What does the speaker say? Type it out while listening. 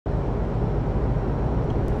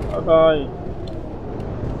اگای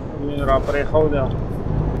را پرې خو ده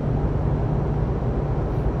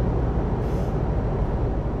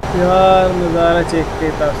یار نظاره چیک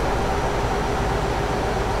کړئ تاسو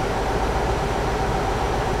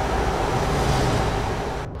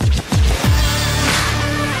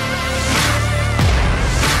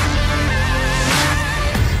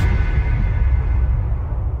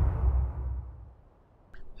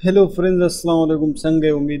hello friends अस्सलाम वालेकुम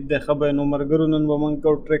څنګه امید ده خبر نو مرګرو نن به مونږ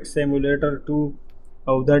کو ټریک سیمولیټر 2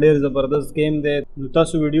 او دا ډیر زبردست گیم دی نو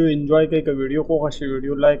تاسو ویډیو انجوای کړئ که ویډیو خوښ شي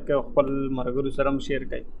ویډیو لایک کړئ خپل مرګرو سره شیر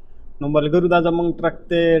کړئ نو مرګرو دا زمونږ ټرک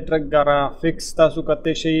ته ټرک ګرافیکس تاسو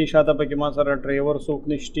کته شي شاته پکې ما سره ډرایور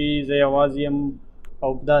څوک نشتی زه یوازې يم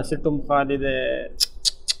او دا سټم خالد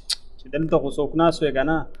چې دلته خو څوک ناس وي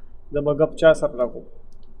کنه د بغب چا سره راکو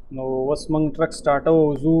نو وس مونږ ټرک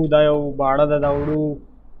سٹارټو زو دا یو باړه د داوړو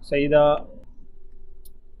صحیح دا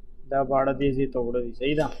باړه دې زی توړه دي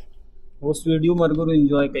صحیح دا اوس ویډیو مرګرو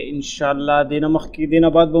انجوای کړئ ان شاء الله دینه مخ کې دینه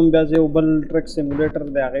بعد بم بیا زه بل ټرک سیمولیټر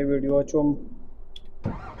دی هغه ویډیو چوم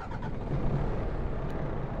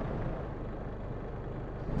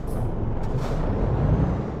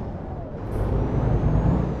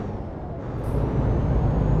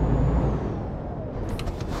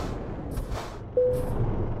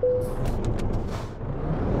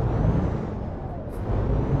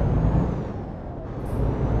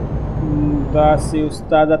داسې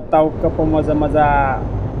استاد تاوکه په مزه مزه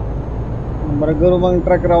مرګرو موږ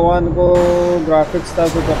ټرک روان کو ګرافیکس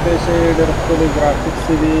تاسو کته شي ډېر ښکلي ګرافیکس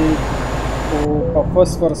دي او په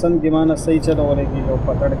فرست پرسن کې مانه صحیح چلولې کېږي او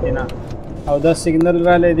پکړ کې نه او دا سیګنل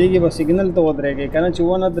را لېږي به سیګنل ته ودرېږي کنه چې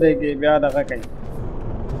ونه درېږي بیا دغه کوي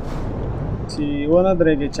چې ونه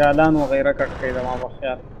درېږي چالان وغیرہ کټ کوي زما په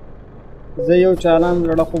خیال زه یو چالان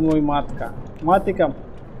لړه خو مو ماتې کم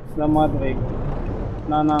زه مات درېږي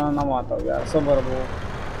نه ماته یار صبر وو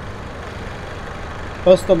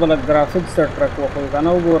تاسو ته بل ګرافیکس ټرک وخو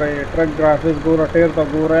کنه وګورئ ټرک ګرافیکس ګوره ټیر ته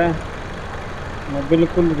ګوره نو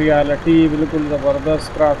بالکل ریالټي بالکل زبردست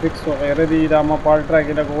ګرافیکس وغیرہ دي دا ما پالټرا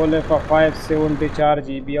کې لګولې په 574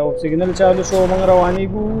 GB او سیګنل چالو شو موږ رواني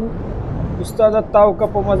ګو استاد تاو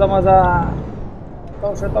کپ مزه مزه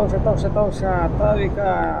تاوشه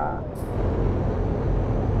تاویکا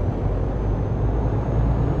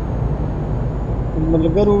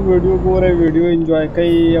ملګرو ویډیو ګورئ ویډیو انجوای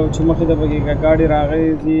کوي او چې مخې ته پکې ګاډي راغلی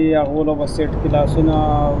دي هغو له به سیټ کلاسونه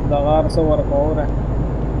دغه هر څه ورکوره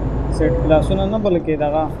سیټ کلاسونه نه بلکې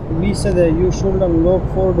دغه وي څه دی یو شولډ انلوک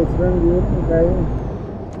فور ډفرنټ یو ډرایوینګ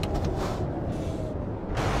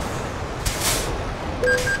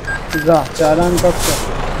ځه چالان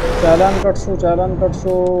کټ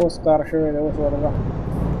شو اوس کار شوی دی اوس ورځه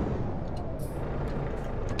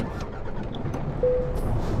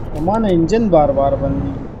माना इंजन बार बार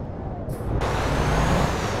बंदी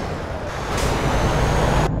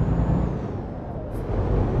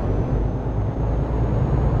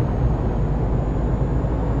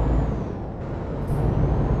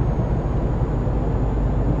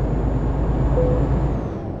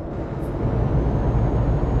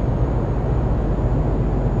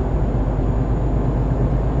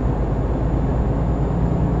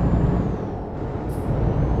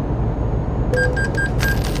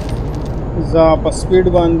زه په سپیډ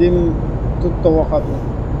باندې تو وختو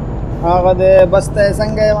هغه د بس ته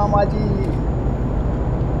څنګه ماما جی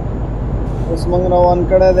اوس موږ روان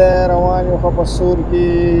کړی دی روان یو په سور کې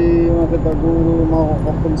مته ته ګورو ما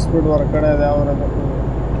خپل سپیډ ور کړی دی او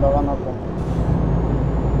دغه نه کوم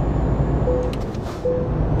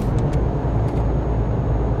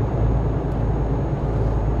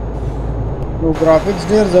نو ګرافیکس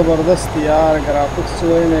ډېر زبردست دی یار ګرافیکس چې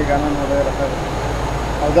وایي نه کنه نو ډېر ښه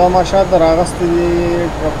او دا ما شاته راغستې دي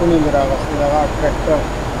ټرکونه مې راغستې دغه ټریکټر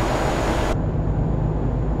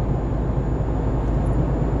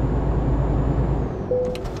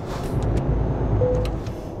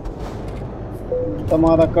دلته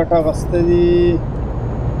ما دا کټ اغستې دي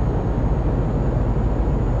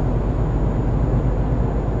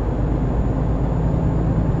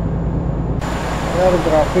یار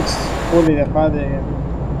ګرافیکس ټولې دفعه دی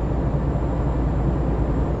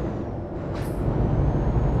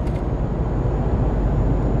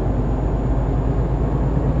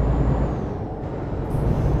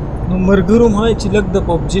مرګرو ما چې لګ د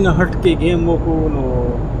پبجی نه هټ کې گیم وکړو نو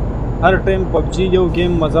هر ټایم پبجی یو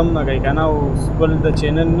گیم مزم نه کوي کنه او بل د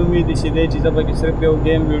چینل نومې دي سیده چې زه پکې صرف یو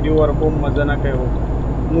گیم ویډیو ورکوم مزه نه کوي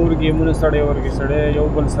نور گیمونه سړی ورګي سړی یو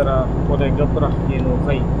بل سره ولې غپ راخې نو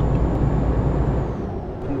کوي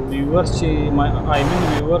ویورز چې آی مین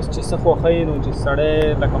ویورز چې څه خو خې نو چې سړی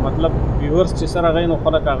لکه مطلب ویورز چې سره غي نو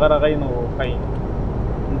خلک هغه غي نو کوي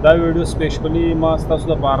دا ویډیو سپیشلی ما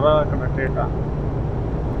ستاسو لپاره راکړه ټیټه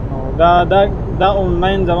او دا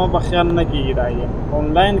آنلاین زما په خیال نه کېږي دا یم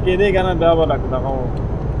آنلاین کېدی که نه بیا به لږ دغه و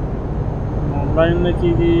آنلاین نه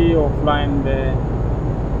کېږي آفلاین دی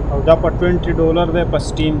او دا په $20 دی په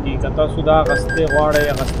سټیم کې که تاسو دا اخیستی غواړئ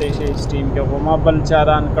اخیستی شئ سټیم کې خو ما بل چا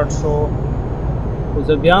دا انکټ شو خو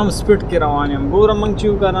زه بیا هم سپیډ کې روان یم ګوره موږ چې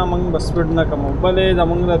یو که نه موږ به سپیډ نه کمو بلې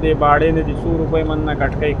زموږ د دې باړې نه دي 100 روپۍ من نه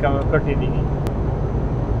کټکۍ کټې دي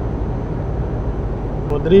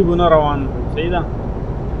خو 3 ګونه روان دی صحیح ده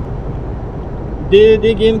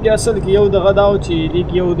دې گیم کې اصل کې یو دغه دا و چې دې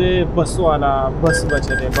کې یو دی بس والا بس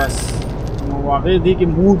بچه دی بس نو هغې دې کې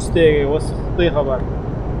موډس دی اوس ته خبر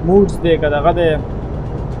موډس دی که دغه دی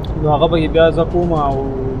نو هغه پکې بیا زه کوم او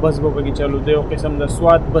بس به پکې چلو دی یو قسم د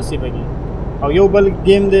سواد بسې پکې او یو بل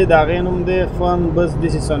گیم دی د هغې نوم دی فن بس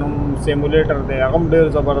داسې څه نوم سیمولیټر دی هغه هم ډېر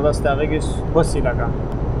زبردست دی هغې کې بس یې لکه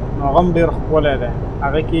نو هغه هم ډېر ښکلی دی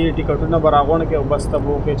هغې کې ټیکټونه به راغونډ کړي او بس ته به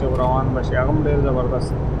وکړي چې روان به شي هغه هم ډېر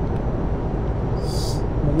زبردست دی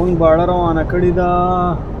موږ باړه روانه کړې ده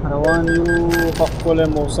روان یو په ښکلی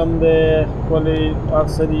موسم دی ښکلی هر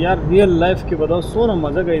څه دي یار ریل لایف کې به دا څومره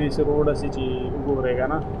مزه کوي داسې روډ هسې چې وګورئ که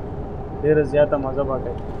نه ډېره زیاته مزه به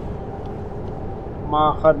کوي ما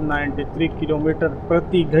خد 93 کیلومیټر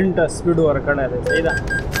پرتی گھنټه سپیډ ورکړی دی صحیح ده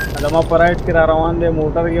زما په رایډ کې را روان دی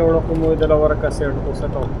موټر کې وړه خو مې دله ورکه سیډ خو څه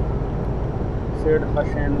کوم سیډ ښه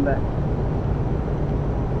شین دی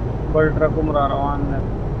بل ټرک هم را روان دی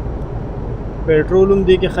पेट्रोल هم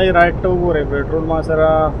دی کې ښایي رایډ ته وګورئ پیټرول ما سره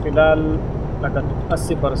فلحال لکه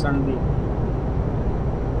 80% دی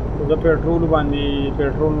خو زه پیټرول باندې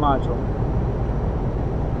پیټرول نه اچوم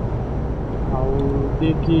او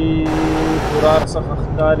دې کې پورار څخه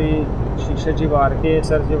ښکاري شیشه چې وار کې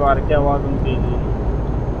سر چې وار کې आवाज هم کېږي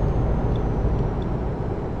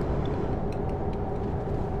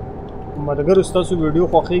ملګرو ستاسو ویډیو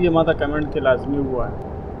خوښېږي ما ته کمنټ کې لازمي ووایئ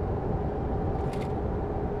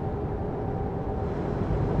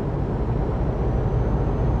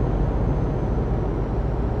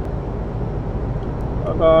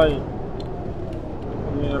Ay,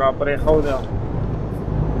 را پرې خو ده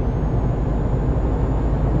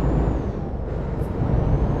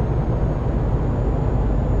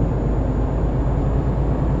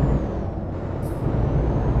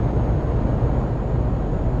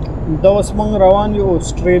دا اوس موږ روان یو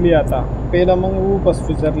آسټرالیا ته پهله موږ وو په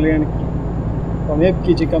سویټزرلینډ کې په میپ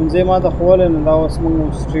کې چې کوم ځای ما ته ښوولی نو دا اوس موږ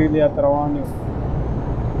آسټرالیا ته روان یو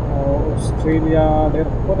او آسټرالیا ډېر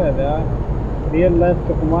ښکلی دی ریل لایف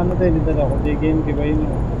کې خو ما نه دی لیدلی خو دې ګیم کې به یې نه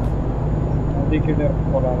دې کې ډېر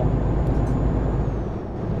ښکلا ده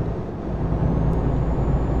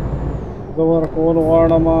زه ورکول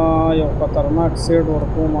غواړم یو خطرناک سیډ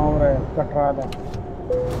ورکوم اوری کټ رالی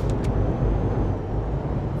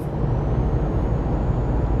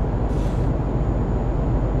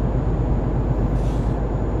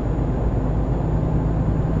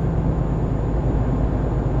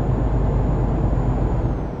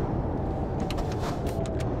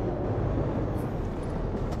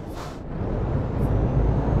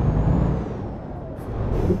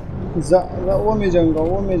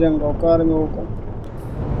ومې جنګو کار مې وکړ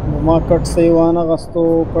نو ما کټ صحیح وانغستو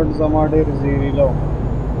کټ زما ډېر زیریله و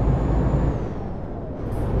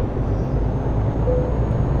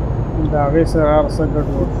د هغې سره هر څه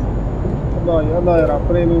ګډوډ شو الله یې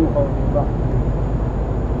راپرې مې وښودله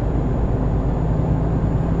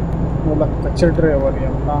نو لکه کچر ډرایور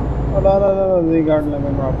یم الله دې ګاډ نه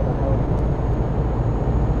مې راپرې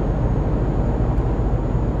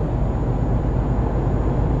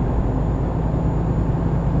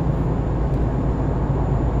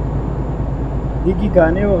دیگی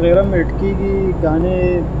گانے وغیرہ میں اٹکی گی گانے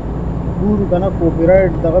دور گانا کاپی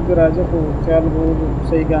رائٹ دغه پہ راځي خو خیال به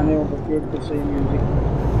صحیح گانے او بکیټ کو صحیح میوزک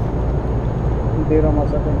ډیره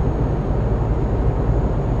مزه کوي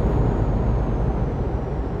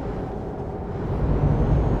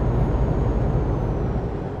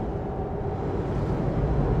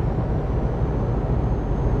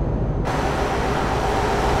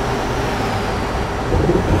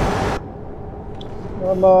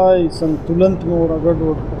والله سنتولن مې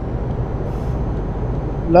ورګډوډ کړ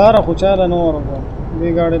لاره خو چاله نه ورغله دې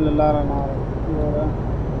ګاډۍ له لاره نه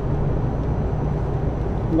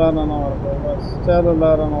ورغله بس چاله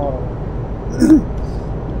لاره نه ورغله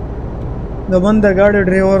د بنده ګاډۍ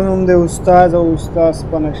ډرایور نوم دی استاد او استاد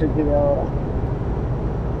په نشه کې دی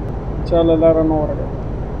چاله لاره نه ورغله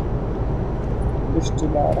دشتي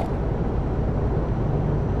لاره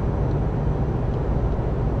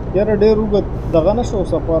یاره ډېر اوږد دغه نه شو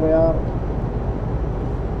سفر یار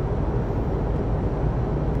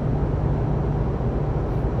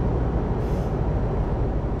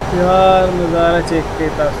यार नज़ारा चेक के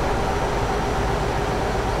तक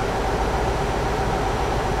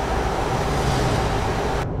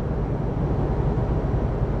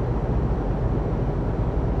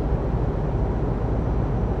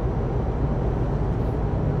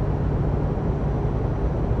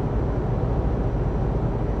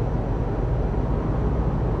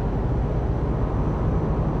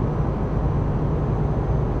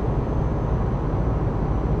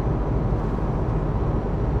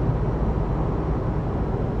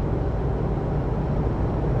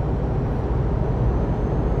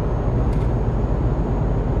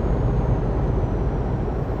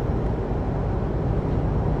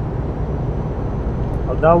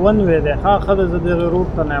دا ون وی دی ها خدای زه دغه روټ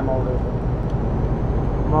ته نه یم اوړېدلی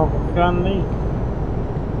ما خو خیال نه وي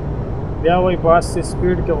بیا وایي په هسې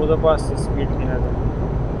سپیډ کې خو زه په هسې سپیډ کې نه ځم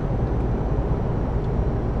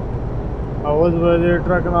اوس به دې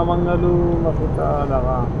ټرک نه منګلو مخې ته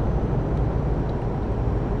دغه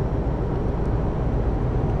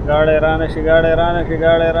ګاډی رانه شي ګاډی رانه شي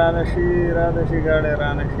ګاډی رانه شي رانه شي ګاډی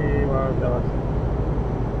رانه شي دغسې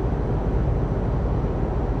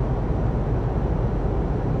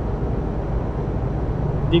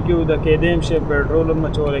دې کې د کېدیم شي پېټرول هم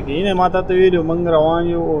اچولی کېږي نه ما تا ته ویلي موږ روان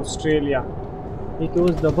یو اسټرالیا دې کې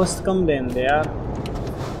اوس د بس کم لین دی یار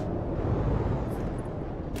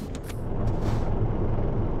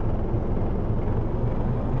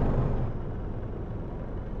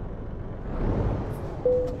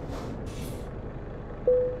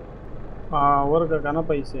ورکه که نه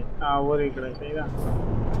پیسې ورې کړی صحیح ده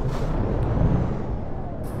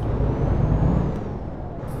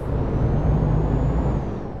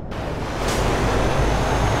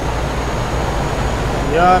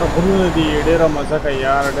یار غرونه دي ډېره مزه کوي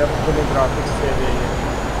یار ډېر ښکلي ګرافیکس دی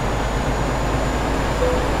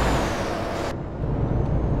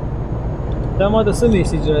دا ما ته څه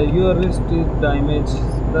میسیج راځي یو ریسټ د ایمیج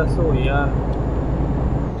دا څه وایي یار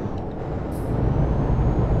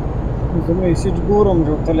زه میسیج ګورم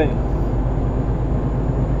جوړتلی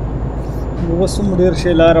اوس هم ډېر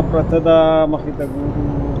شی لاره پرته ده مخې ته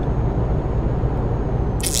ګورو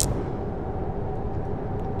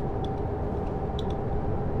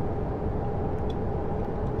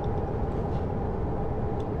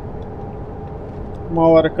ما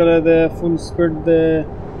ورکړی دی فل سپیډ دی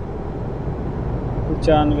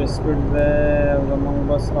 95 سپیډ دی او زموږ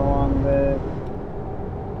بس روان دی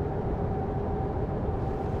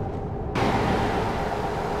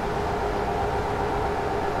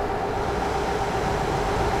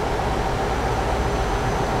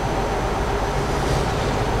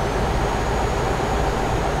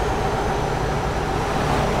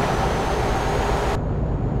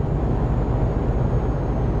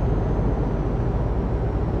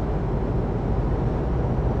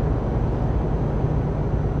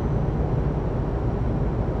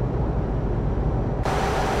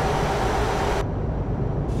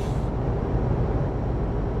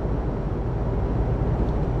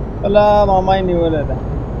لا ماما یې نیولې ده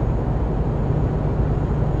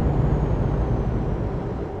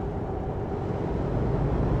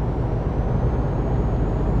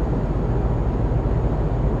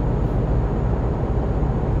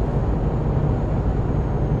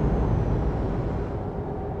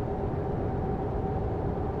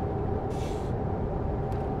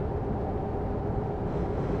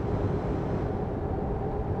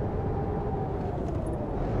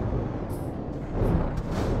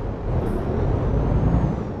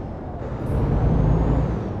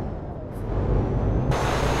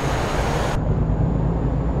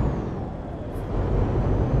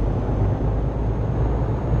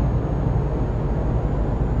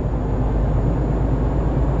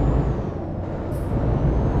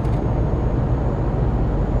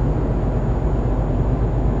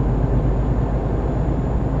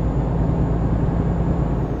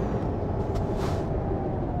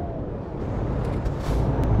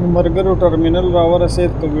مرګرو ټرمینل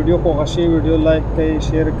راورسېد که ویډیو خوښه شي ویډیو لایک کړئ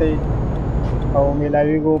شیر کړئ او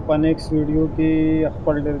میلاویږو په نیکسټ ویډیو کې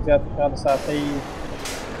خپل ډېر زیات خیال ساتئ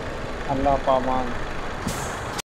الله پامان